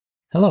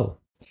Hello,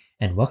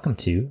 and welcome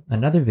to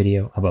another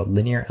video about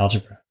linear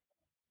algebra.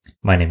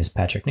 My name is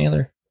Patrick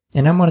Naylor,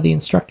 and I'm one of the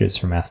instructors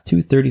for Math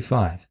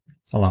 235,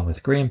 along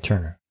with Graham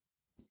Turner.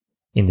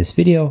 In this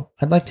video,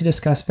 I'd like to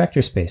discuss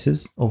vector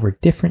spaces over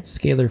different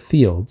scalar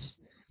fields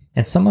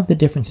and some of the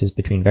differences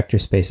between vector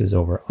spaces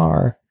over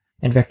R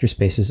and vector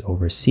spaces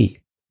over C.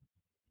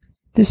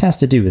 This has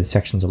to do with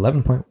sections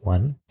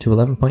 11.1 to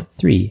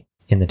 11.3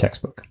 in the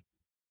textbook.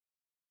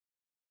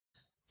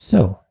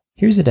 So,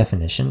 here's a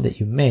definition that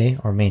you may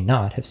or may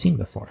not have seen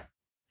before.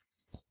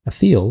 A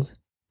field,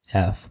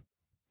 F,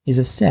 is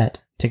a set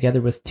together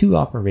with two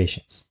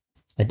operations,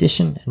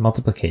 addition and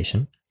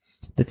multiplication,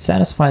 that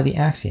satisfy the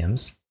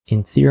axioms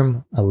in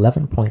theorem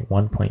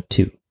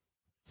 11.1.2.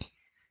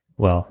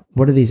 Well,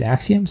 what are these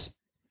axioms?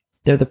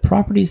 They're the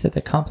properties that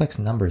the complex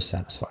numbers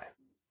satisfy.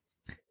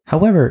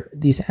 However,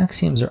 these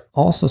axioms are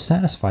also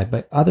satisfied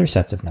by other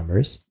sets of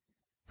numbers,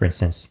 for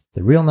instance,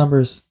 the real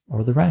numbers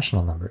or the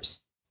rational numbers.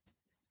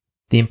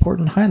 The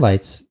important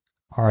highlights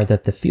are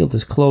that the field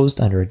is closed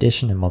under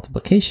addition and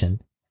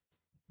multiplication,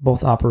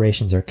 both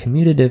operations are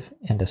commutative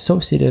and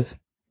associative,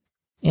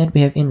 and we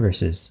have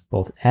inverses,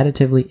 both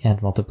additively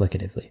and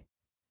multiplicatively.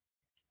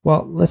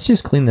 Well, let's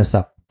just clean this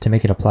up to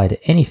make it apply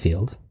to any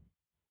field.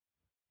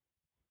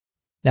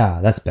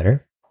 That's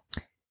better.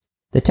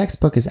 The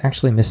textbook is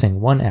actually missing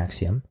one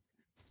axiom,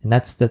 and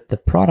that's that the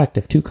product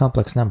of two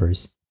complex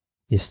numbers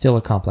is still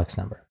a complex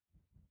number.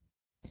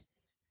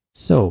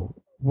 So,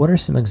 what are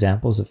some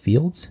examples of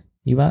fields,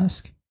 you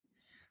ask?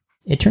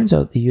 It turns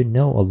out that you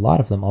know a lot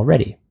of them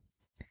already.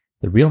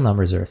 The real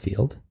numbers are a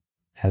field,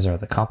 as are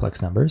the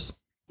complex numbers,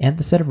 and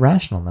the set of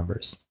rational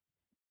numbers.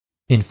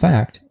 In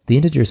fact, the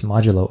integers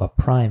modulo a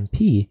prime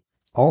p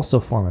also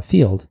form a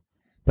field,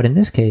 but in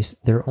this case,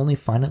 there are only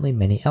finitely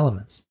many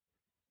elements.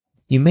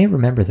 You may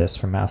remember this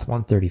from Math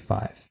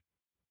 135.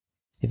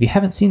 If you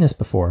haven't seen this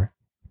before,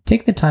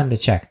 take the time to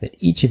check that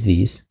each of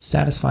these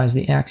satisfies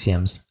the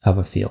axioms of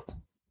a field.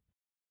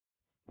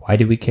 Why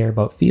do we care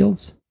about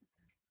fields?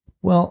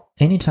 Well,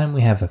 anytime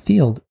we have a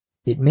field,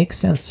 it makes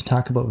sense to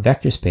talk about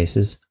vector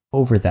spaces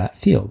over that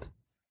field.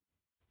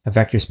 A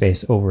vector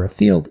space over a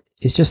field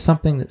is just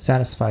something that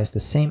satisfies the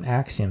same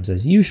axioms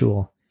as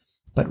usual,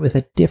 but with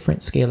a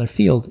different scalar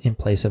field in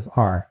place of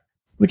R,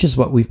 which is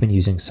what we've been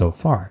using so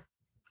far.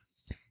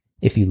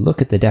 If you look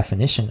at the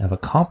definition of a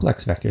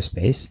complex vector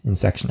space in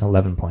section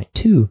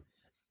 11.2,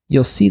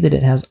 you'll see that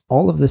it has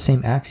all of the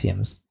same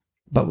axioms,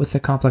 but with the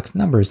complex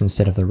numbers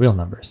instead of the real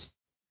numbers.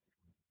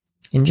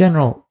 In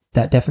general,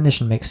 that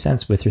definition makes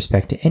sense with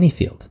respect to any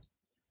field.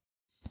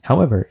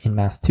 However, in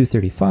Math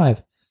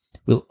 235,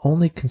 we'll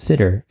only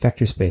consider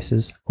vector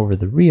spaces over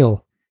the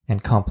real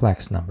and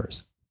complex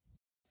numbers.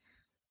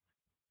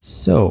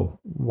 So,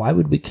 why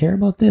would we care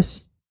about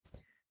this?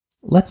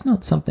 Let's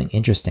note something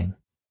interesting.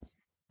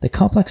 The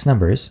complex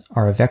numbers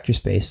are a vector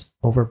space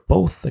over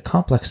both the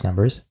complex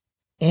numbers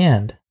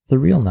and the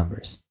real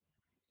numbers.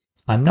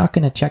 I'm not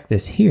going to check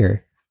this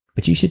here,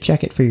 but you should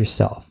check it for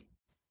yourself.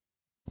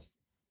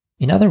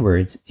 In other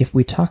words, if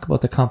we talk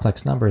about the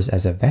complex numbers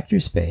as a vector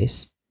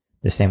space,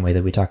 the same way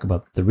that we talk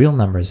about the real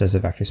numbers as a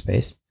vector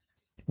space,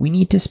 we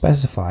need to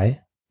specify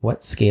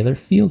what scalar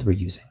field we're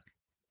using.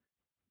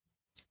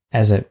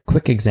 As a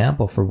quick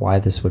example for why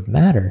this would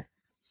matter,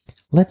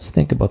 let's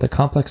think about the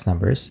complex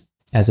numbers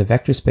as a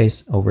vector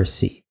space over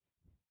C.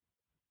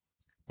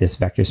 This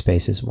vector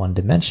space is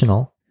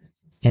one-dimensional,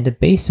 and a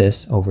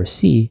basis over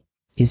C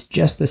is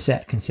just the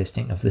set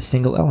consisting of the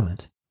single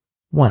element,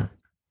 1.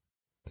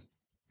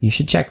 You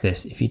should check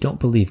this if you don't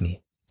believe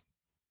me.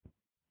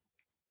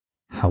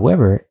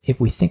 However, if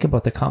we think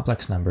about the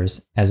complex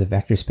numbers as a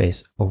vector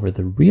space over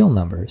the real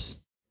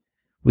numbers,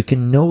 we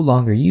can no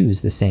longer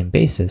use the same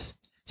basis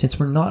since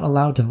we're not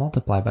allowed to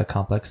multiply by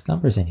complex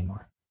numbers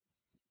anymore.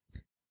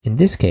 In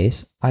this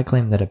case, I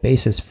claim that a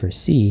basis for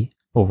C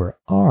over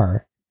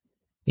R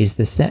is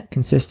the set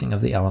consisting of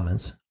the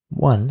elements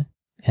 1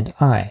 and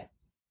I.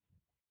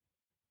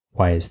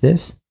 Why is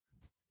this?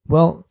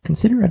 Well,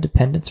 consider a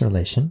dependence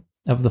relation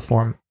of the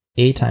form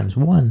a times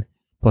 1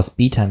 plus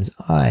b times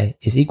I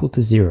is equal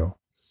to 0,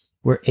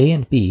 where a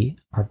and b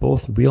are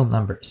both real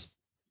numbers.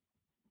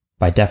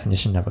 By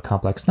definition of a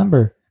complex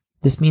number,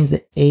 this means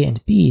that a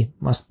and b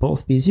must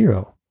both be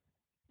 0.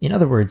 In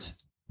other words,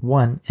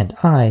 1 and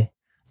I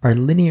are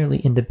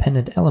linearly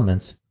independent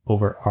elements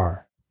over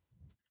R.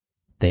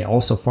 They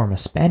also form a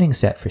spanning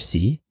set for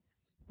C,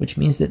 which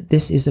means that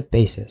this is a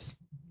basis.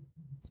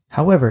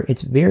 However,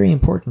 it's very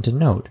important to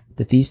note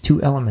that these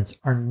two elements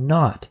are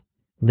not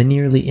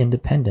linearly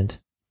independent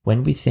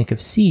when we think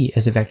of C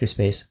as a vector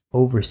space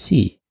over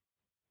C.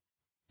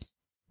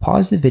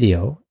 Pause the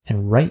video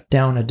and write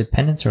down a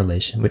dependence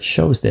relation which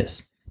shows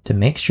this to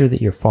make sure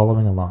that you're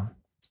following along.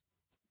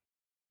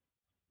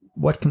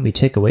 What can we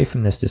take away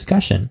from this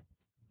discussion?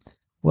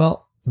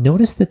 Well,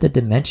 notice that the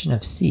dimension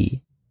of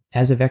C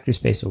as a vector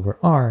space over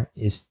R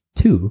is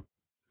 2,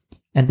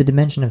 and the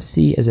dimension of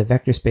C as a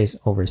vector space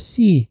over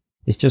C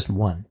is just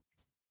 1.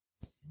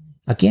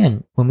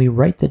 Again, when we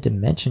write the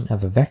dimension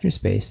of a vector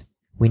space,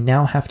 we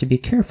now have to be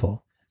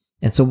careful,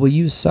 and so we'll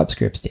use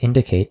subscripts to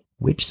indicate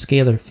which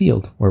scalar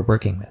field we're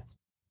working with.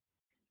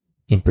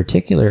 In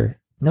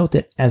particular, note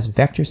that as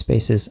vector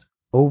spaces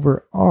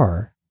over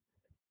R,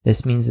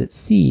 this means that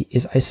C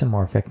is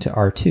isomorphic to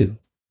R2.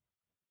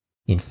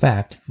 In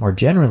fact, more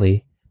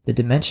generally, the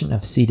dimension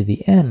of C to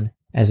the n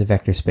as a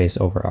vector space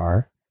over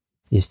R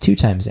is 2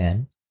 times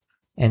n,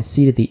 and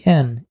C to the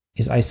n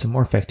is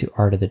isomorphic to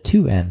R to the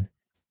 2n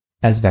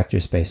as vector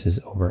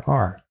spaces over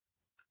R.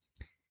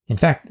 In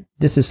fact,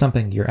 this is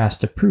something you're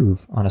asked to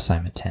prove on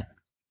assignment 10.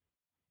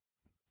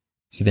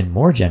 Even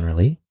more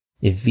generally,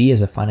 if V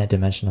is a finite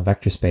dimensional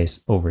vector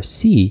space over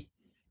C,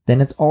 then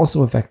it's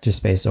also a vector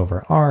space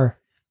over R,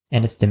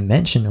 and its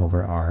dimension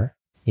over R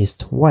is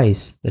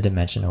twice the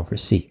dimension over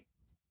C.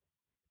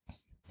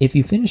 If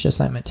you finish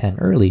assignment 10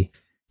 early,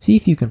 see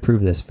if you can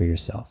prove this for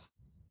yourself.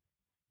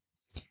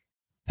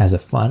 As a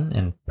fun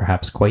and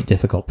perhaps quite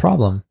difficult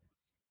problem,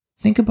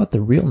 think about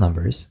the real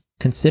numbers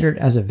considered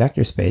as a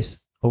vector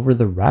space over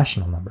the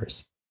rational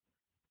numbers.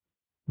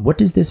 What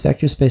does this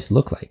vector space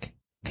look like?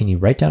 Can you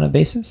write down a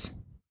basis?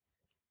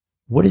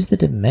 What is the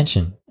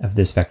dimension of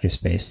this vector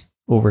space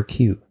over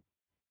Q?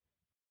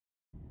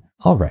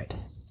 All right,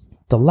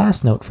 the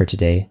last note for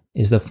today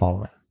is the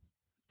following.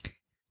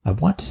 I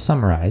want to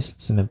summarize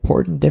some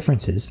important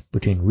differences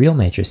between real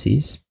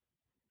matrices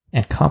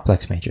and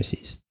complex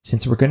matrices,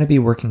 since we're going to be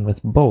working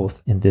with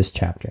both in this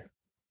chapter.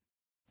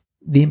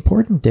 The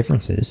important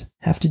differences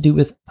have to do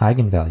with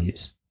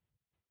eigenvalues.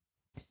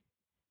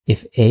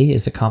 If A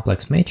is a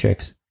complex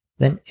matrix,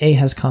 then A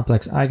has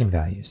complex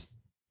eigenvalues.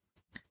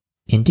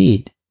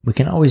 Indeed, we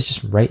can always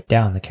just write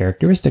down the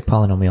characteristic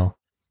polynomial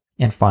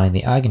and find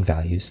the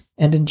eigenvalues,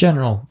 and in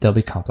general, they'll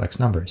be complex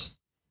numbers.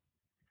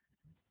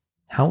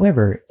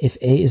 However, if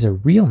A is a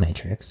real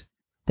matrix,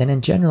 then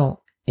in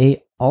general,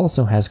 A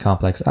also has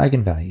complex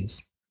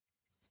eigenvalues.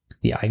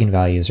 The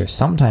eigenvalues are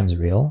sometimes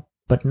real,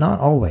 but not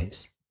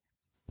always.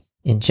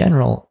 In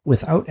general,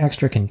 without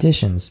extra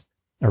conditions,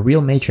 a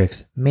real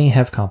matrix may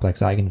have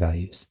complex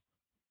eigenvalues.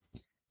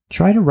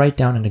 Try to write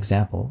down an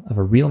example of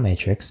a real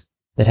matrix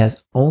that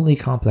has only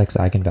complex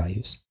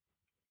eigenvalues.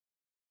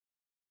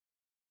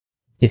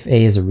 If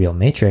A is a real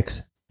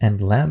matrix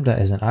and lambda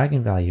is an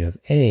eigenvalue of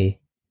A,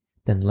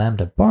 then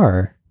lambda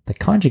bar, the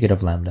conjugate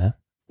of lambda,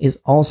 is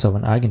also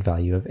an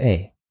eigenvalue of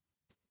A.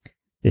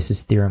 This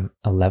is theorem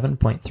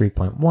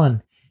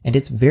 11.3.1, and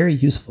it's very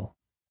useful.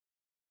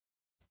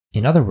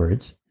 In other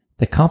words,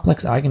 the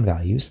complex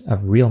eigenvalues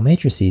of real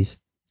matrices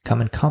come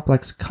in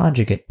complex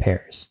conjugate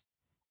pairs.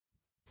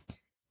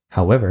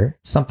 However,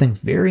 something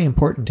very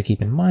important to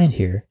keep in mind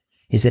here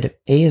is that if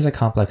A is a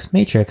complex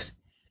matrix,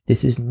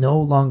 this is no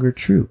longer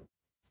true.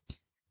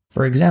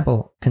 For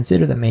example,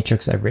 consider the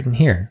matrix I've written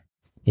here.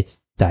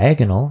 It's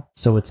diagonal,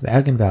 so its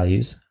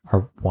eigenvalues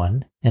are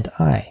 1 and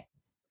I.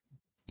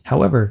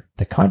 However,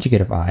 the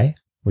conjugate of I,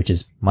 which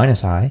is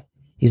minus I,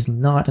 is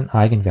not an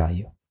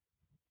eigenvalue.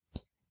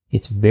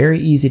 It's very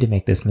easy to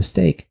make this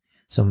mistake,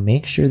 so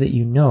make sure that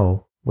you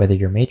know whether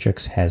your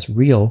matrix has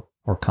real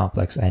or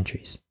complex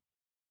entries.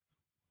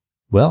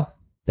 Well,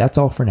 that's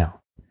all for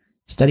now.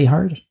 Study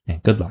hard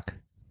and good luck.